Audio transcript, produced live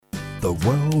The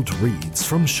World Reads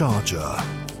from Sharjah.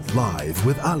 Live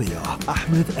with Alia,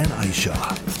 Ahmed and Aisha.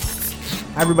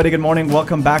 Hi everybody, good morning.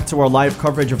 Welcome back to our live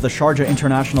coverage of the Sharjah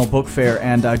International Book Fair.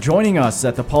 And joining us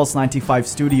at the Pulse 95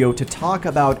 studio to talk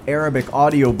about Arabic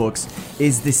audiobooks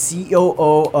is the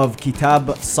COO of Kitab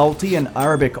Sawti, an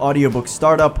Arabic audiobook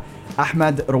startup,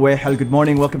 Ahmed Rouaihel. Good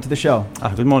morning, welcome to the show.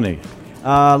 Good morning.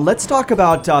 Let's talk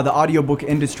about the audiobook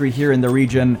industry here in the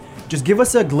region. Just give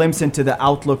us a glimpse into the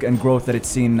outlook and growth that it's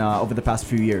seen over the past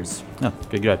few years.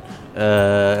 Okay, good.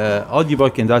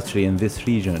 Audiobook industry in this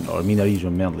region, or MENA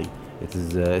region mainly, it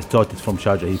is started from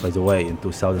Sharjah, by the way, in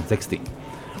 2016,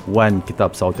 when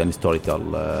Kitab Sawti and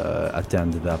Storytel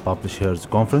attended the publishers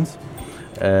conference.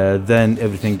 Then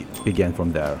everything began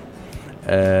from there.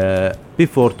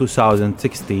 Before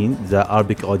 2016, the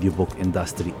Arabic audiobook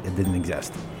industry didn't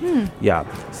exist. Yeah,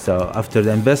 so after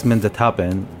the investment that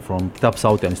happened from Kitab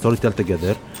Sawti and Storytel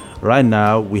together, right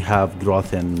now we have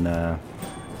growth in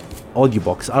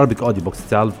audiobooks, Arabic audiobooks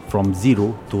itself, from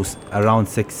 0 to around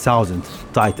 6,000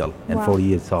 title in 4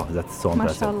 years. So that's so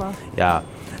impressive. Mashallah. Yeah,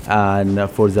 and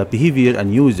for the behavior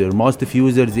and user, most of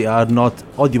users, they are not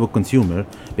audiobook consumer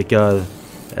because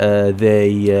they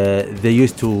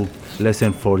used to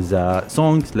listen for the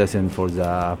songs, listen for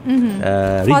the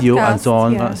radio Podcast, and so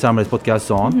on, yeah. summary podcast,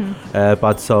 so on.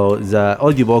 But so the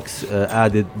audiobooks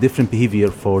added different behavior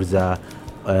for the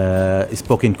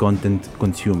spoken content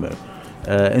consumer.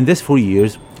 In this 4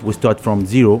 years, we start from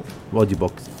 0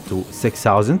 audiobooks to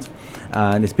 6,000,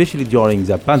 and especially during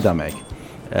the pandemic,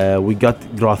 we got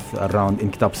growth around,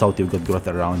 in Kitab Sawti, we got growth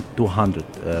around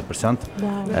 200%.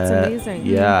 Wow, that's amazing.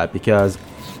 Yeah, because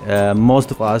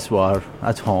most of us were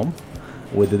at home.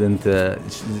 We didn't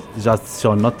just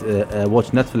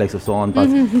watch Netflix or so on, but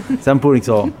some pouring,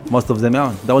 so most of them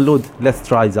download, let's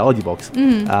try the audiobooks,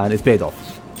 and it paid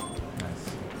off.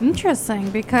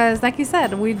 Interesting, because like you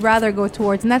said, we'd rather go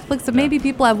towards Netflix. So maybe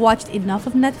people have watched enough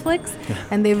of Netflix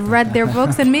and they've read their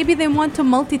books, and maybe they want to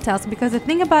multitask, because the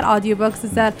thing about audiobooks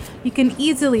is that you can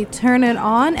easily turn it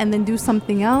on and then do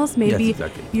something else. Maybe Yes,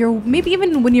 exactly. maybe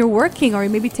even when you're working or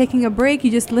maybe taking a break,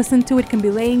 you just listen to it. Can be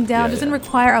laying down. It doesn't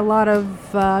require a lot of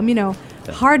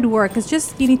hard work. It's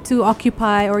just you need to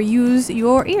occupy or use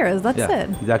your ears. That's it.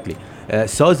 Exactly.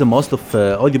 So the most of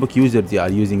audiobook users, they are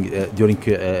using during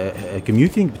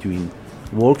commuting between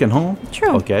work and home.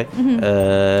 True. Okay.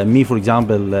 Me, for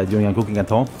example, during I'm cooking at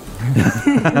home.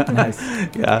 Nice.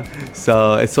 Yeah.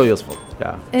 So it's so useful.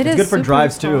 Yeah. It's good for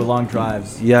drives too, long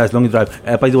drives. Yes, long drive.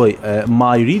 By the way,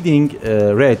 my reading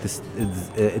rate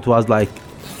it was like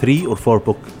 3 or 4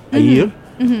 books a year.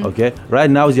 Okay. Right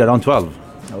now it's around 12.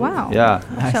 Wow. Yeah.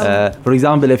 Mashallah. For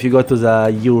example, if you go to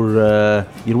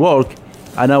your work,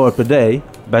 an hour per day,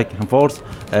 back and forth,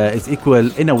 it's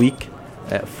equal in a week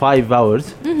 5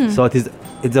 hours. So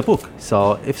it's a book.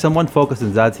 So if someone focuses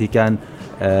on that, he can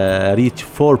reach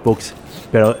 4 books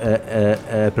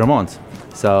per month.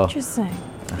 So Interesting.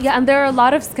 Yeah, and there are a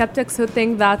lot of skeptics who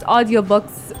think that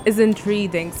audiobooks isn't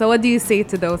reading. So what do you say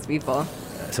to those people?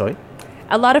 sorry.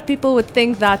 A lot of people would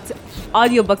think that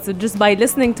audiobooks, just by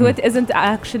listening to it, isn't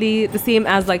actually the same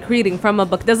as like reading from a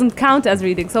book. Doesn't count as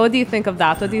reading. So what do you think of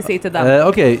that? What do you say to them?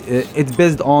 Okay, it's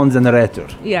based on the narrator.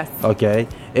 Yes. Okay,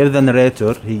 if the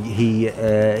narrator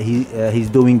he's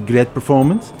doing great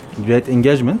performance, great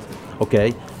engagement,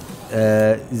 okay,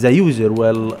 the user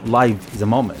will live the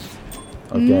moment.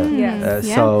 Okay, Yes.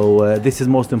 so this is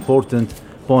most important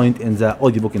point in the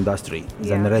audiobook industry,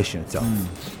 the narration itself.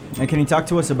 And can you talk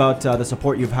to us about the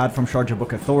support you've had from Sharjah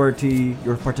Book Authority,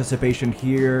 your participation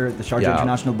here, the Sharjah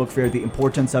International Book Fair, the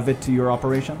importance of it to your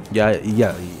operation?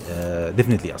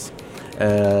 Definitely yes.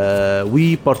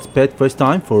 We participate first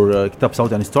time for Kitab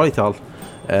Sawti and Storytel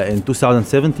in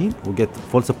 2017. We get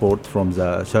full support from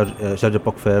the Sharjah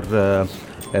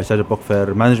Book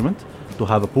Fair management to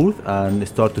have a booth and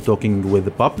start to talking with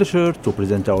the publisher to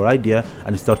present our idea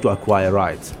and start to acquire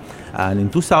rights. And in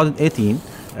 2018,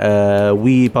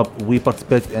 we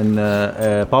participate in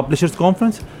a publishers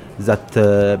conference. That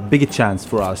big chance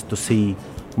for us to see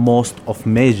most of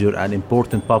major and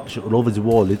important publishers all over the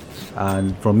world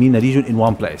and from MENA region in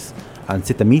one place and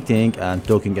sit a meeting and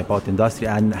talking about industry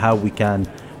and how we can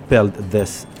build the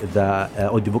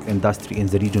audiobook industry in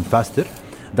the region faster.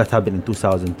 That happened in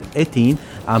 2018.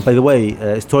 And by the way,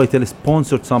 Storytel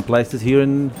sponsored some places here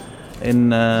in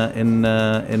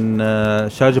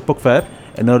Sharjah Book Fair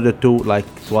in order to like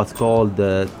what's called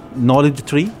the knowledge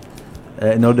tree,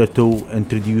 in order to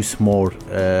introduce more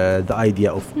the idea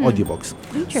of audiobooks.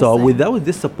 So without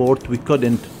this support, we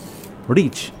couldn't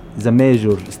reach the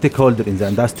major stakeholder in the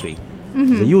industry,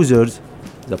 the users,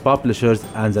 the publishers,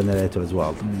 and the narrator as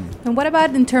well. And what about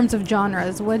in terms of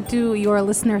genres? What do your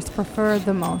listeners prefer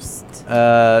the most?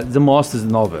 The most is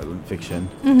novel fiction.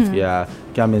 Yeah,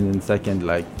 coming in second,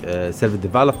 like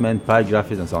self-development,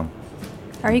 biographies, and so on.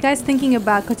 Are you guys thinking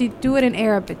about, because you do it in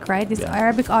Arabic, right? These Yeah.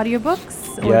 Arabic audiobooks?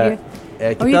 Or Yeah. you-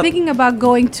 Or are you thinking about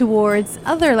going towards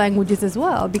other languages as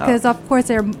well? Because of course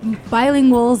they're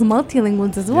bilinguals,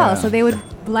 multilinguals as well. Yeah. So they would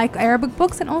like Arabic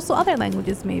books and also other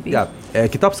languages maybe. Yeah,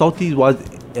 Kitab Sauti was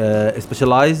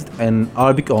specialized in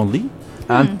Arabic only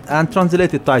and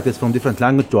translated titles from different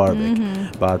language to Arabic.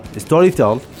 But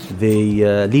Storytel, the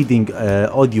leading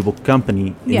audiobook company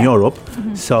in Yeah. Europe,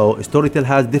 so Storytel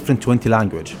has different 20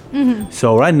 language. So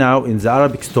right now in the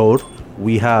Arabic store,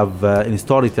 we have in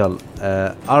Storytel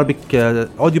Arabic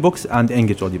audiobooks and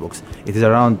English audiobooks. It is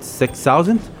around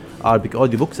 6,000 Arabic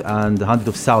audiobooks and hundreds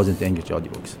of thousands English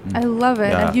audiobooks. I love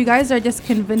it. Yeah. And you guys are just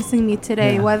convincing me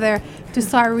today whether to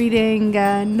start reading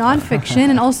non-fiction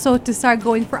and also to start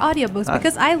going for audiobooks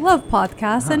because I love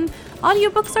podcasts and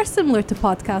audiobooks are similar to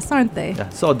podcasts, aren't they? Yeah.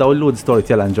 So download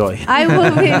Storytel, enjoy. I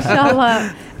will be, inshallah.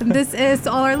 This is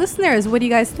to all our listeners. What do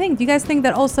you guys think? Do you guys think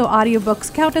that also audiobooks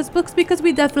count as books? Because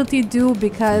we definitely do,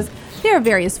 because there are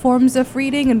various forms of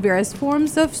reading and various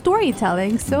forms of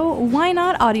storytelling. So why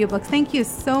not audiobooks? Thank you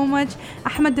so much,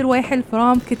 Ahmed Al-Wayhil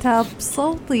from Kitab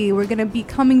Sauti. We're going to be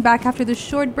coming back after this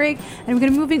short break, and we're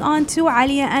going to be moving on to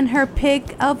Alia and her pick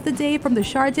of the day from the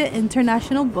Sharjah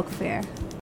International Book Fair.